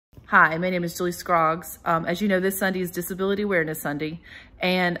Hi, my name is Julie Scroggs. As you know, this Sunday is Disability Awareness Sunday,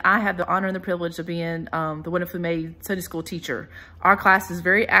 and I have the honor and the privilege of being the wonderfully made Sunday school teacher. Our class is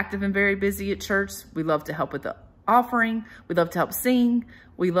very active and very busy at church. We love to help with the offering. We love to help sing.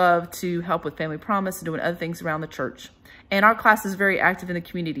 We love to help with Family Promise and doing other things around the church. And our class is very active in the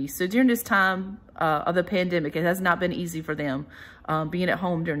community. So during this time of the pandemic, it has not been easy for them being at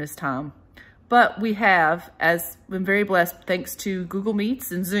home during this time. But we have, as been very blessed, thanks to Google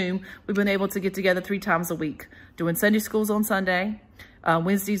Meets and Zoom, we've been able to get together 3 times a week, doing Sunday schools on Sunday.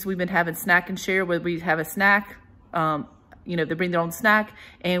 Wednesdays, we've been having snack and share, where we have a snack, they bring their own snack,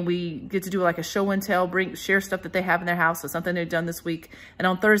 and we get to do like a show and tell, share stuff that they have in their house, or something they've done this week. And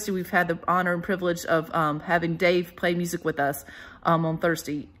on Thursday, we've had the honor and privilege of having Dave play music with us on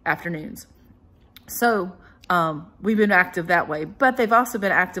Thursday afternoons. So we've been active that way, but they've also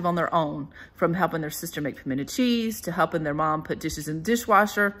been active on their own, from helping their sister make pimento cheese, to helping their mom put dishes in the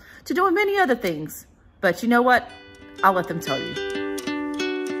dishwasher, to doing many other things. But you know what? I'll let them tell you.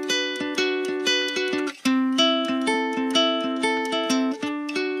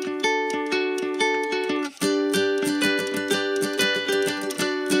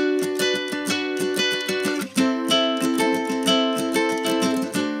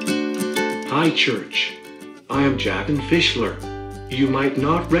 Hi church, I am Jackson Fischler. You might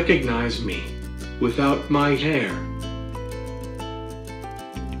not recognize me without my hair.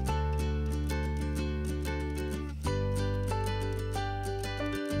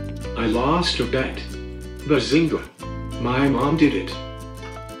 I lost a bet. Bazinga! My mom did it.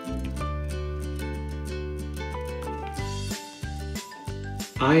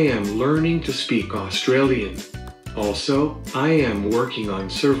 I am learning to speak Australian. Also, I am working on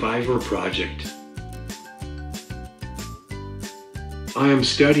Survivor project. I am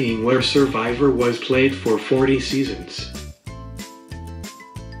studying where Survivor was played for 40 seasons.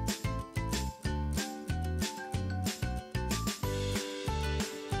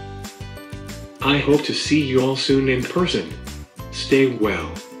 I hope to see you all soon in person. Stay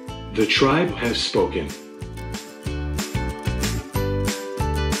well. The tribe has spoken.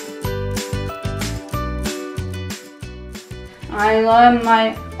 I love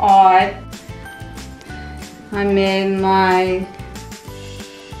my art. I made my...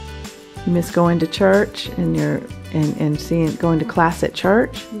 You miss going to church and going to class at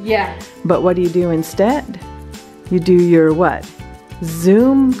church? Yeah. But what do you do instead? You do your what?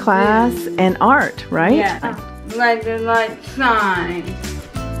 Zoom class and art, right? Yeah. Like signs.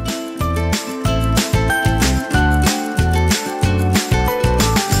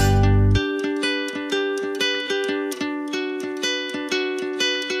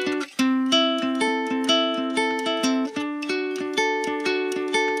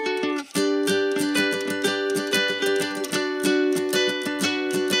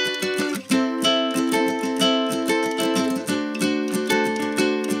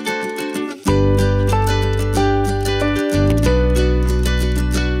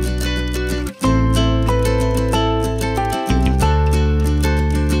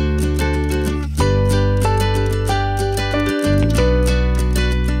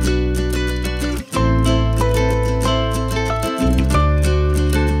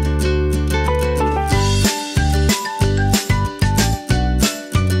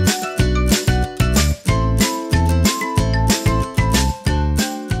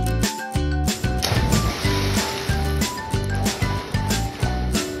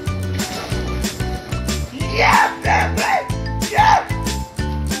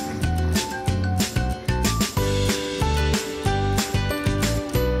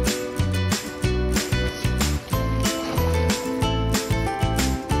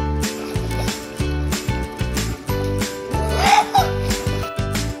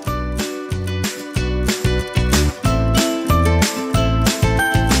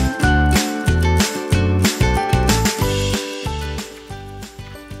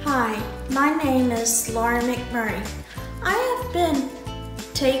 I have been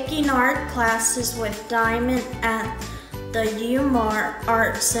taking art classes with Diamond at the UMR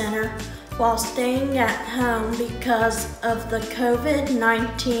Art Center while staying at home because of the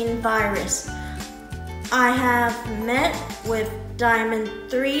COVID-19 virus. I have met with Diamond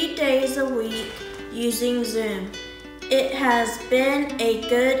 3 days a week using Zoom. It has been a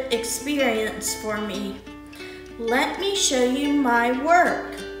good experience for me. Let me show you my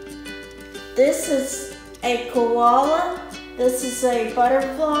work. This is a koala, this is a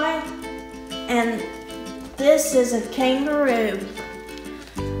butterfly, and this is a kangaroo.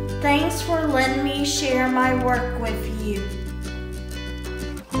 Thanks for letting me share my work with you.